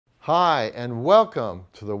Hi, and welcome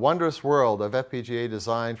to the wondrous world of FPGA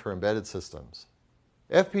design for embedded systems.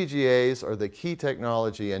 FPGAs are the key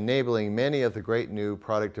technology enabling many of the great new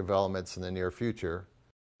product developments in the near future,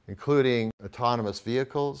 including autonomous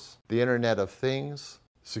vehicles, the Internet of Things,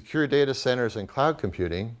 secure data centers and cloud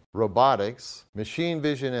computing, robotics, machine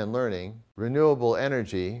vision and learning, renewable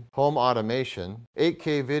energy, home automation,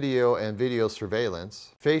 8K video and video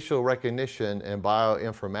surveillance, facial recognition and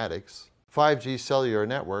bioinformatics, 5G cellular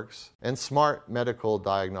networks, and smart medical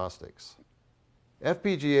diagnostics.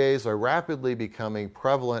 FPGAs are rapidly becoming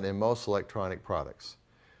prevalent in most electronic products.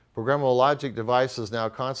 Programmable logic devices now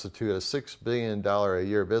constitute a $6 billion a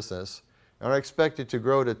year business and are expected to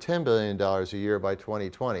grow to $10 billion a year by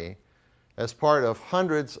 2020 as part of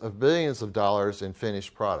hundreds of billions of dollars in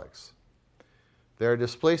finished products. They are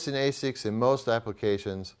displacing ASICs in most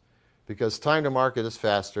applications because time to market is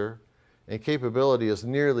faster and capability is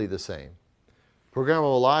nearly the same.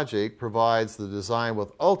 Programmable logic provides the design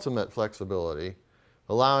with ultimate flexibility,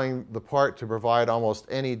 allowing the part to provide almost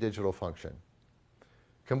any digital function.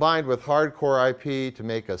 Combined with hardcore IP to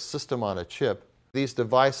make a system on a chip, these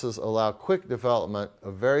devices allow quick development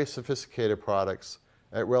of very sophisticated products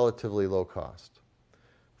at relatively low cost.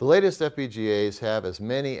 The latest FPGAs have as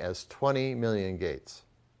many as 20 million gates.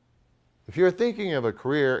 If you're thinking of a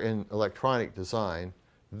career in electronic design,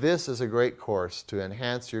 this is a great course to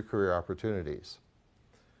enhance your career opportunities.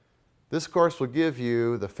 This course will give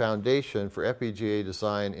you the foundation for FPGA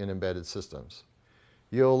design in embedded systems.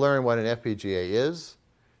 You'll learn what an FPGA is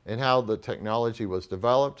and how the technology was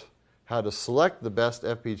developed, how to select the best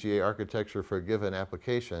FPGA architecture for a given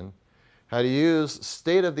application, how to use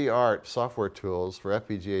state-of-the-art software tools for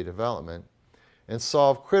FPGA development, and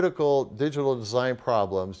solve critical digital design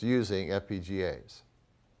problems using FPGAs.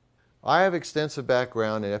 I have extensive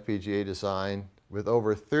background in FPGA design with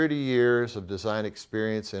over 30 years of design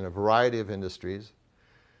experience in a variety of industries.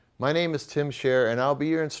 My name is Tim Scher, and I'll be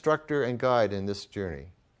your instructor and guide in this journey.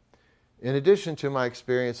 In addition to my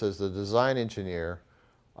experience as a design engineer,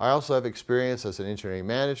 I also have experience as an engineering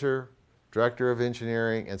manager, director of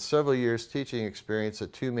engineering, and several years teaching experience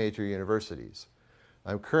at two major universities.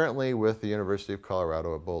 I'm currently with the University of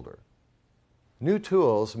Colorado at Boulder. New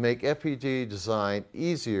tools make FPGA design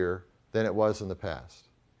easier than it was in the past.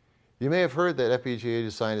 You may have heard that FPGA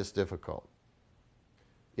design is difficult.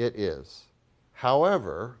 It is.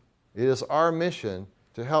 However, it is our mission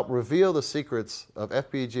to help reveal the secrets of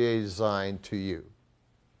FPGA design to you.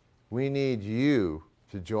 We need you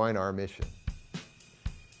to join our mission.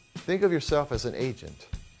 Think of yourself as an agent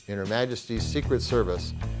in Her Majesty's Secret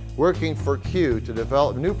Service working for Q to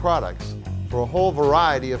develop new products for a whole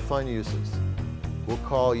variety of fun uses. We'll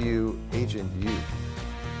call you Agent U.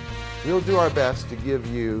 We'll do our best to give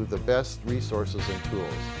you the best resources and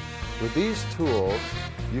tools. With these tools,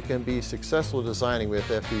 you can be successful designing with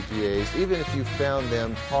FPGAs even if you found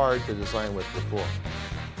them hard to design with before.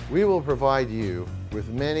 We will provide you with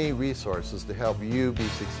many resources to help you be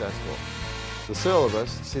successful. The syllabus,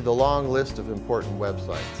 see the long list of important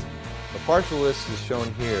websites. The partial list is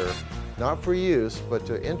shown here, not for use, but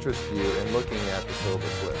to interest you in looking at the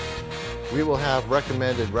syllabus list. We will have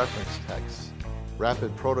recommended reference texts,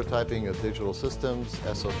 rapid prototyping of digital systems,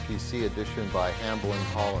 SOPC edition by Hamblin,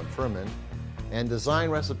 Hall, and Furman, and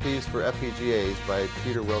design recipes for FPGAs by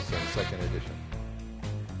Peter Wilson, second edition.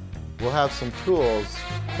 We'll have some tools,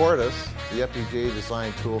 Quartus, the FPGA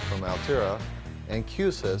design tool from Altera, and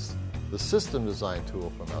QSYS, the system design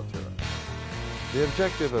tool from Altera. The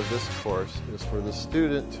objective of this course is for the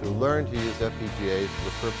student to learn to use FPGAs for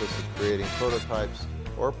the purpose of creating prototypes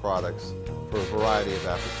or products for a variety of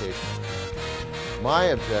applications. My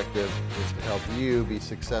objective is to help you be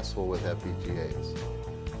successful with FPGAs.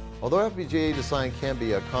 Although FPGA design can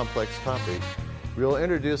be a complex topic, we will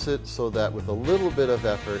introduce it so that with a little bit of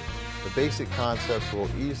effort, the basic concepts will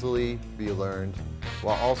easily be learned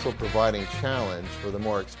while also providing challenge for the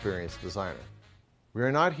more experienced designer. We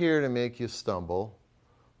are not here to make you stumble.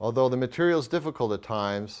 Although the material is difficult at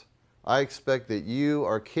times, I expect that you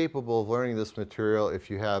are capable of learning this material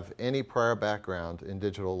if you have any prior background in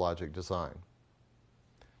digital logic design.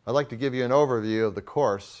 I'd like to give you an overview of the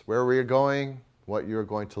course, where we are going, what you're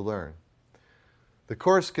going to learn. The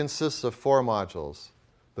course consists of 4 modules.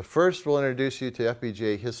 The first will introduce you to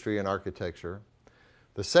FPGA history and architecture.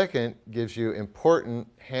 The second gives you important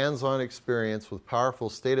hands-on experience with powerful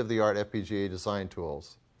state-of-the-art FPGA design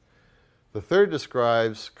tools. The third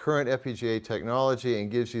describes current FPGA technology and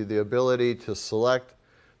gives you the ability to select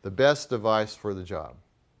the best device for the job.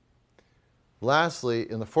 Lastly,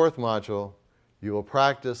 in the 4th module, you will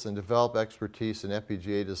practice and develop expertise in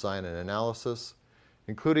FPGA design and analysis,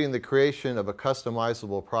 including the creation of a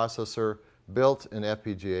customizable processor built in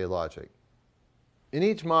FPGA logic. In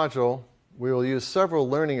each module, we will use several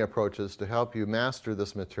learning approaches to help you master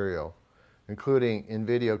this material, including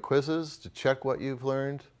in-video quizzes to check what you've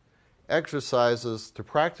learned, exercises to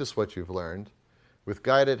practice what you've learned, with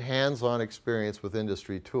guided hands-on experience with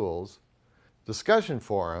industry tools, discussion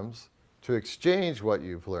forums to exchange what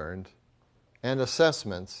you've learned, and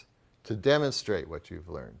assessments to demonstrate what you've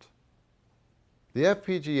learned. The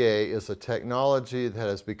FPGA is a technology that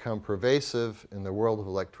has become pervasive in the world of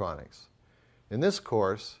electronics. In this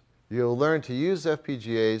course, you'll learn to use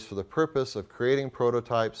FPGAs for the purpose of creating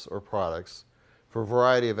prototypes or products for a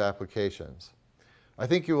variety of applications. I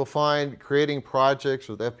think you will find creating projects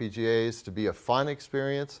with FPGAs to be a fun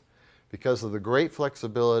experience because of the great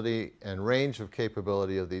flexibility and range of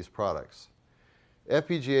capability of these products.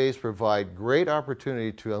 FPGAs provide great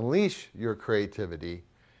opportunity to unleash your creativity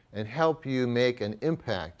and help you make an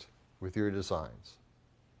impact with your designs.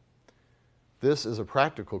 This is a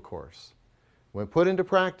practical course. When put into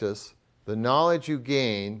practice, the knowledge you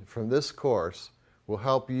gain from this course will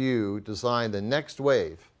help you design the next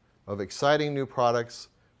wave of exciting new products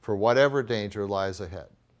for whatever danger lies ahead.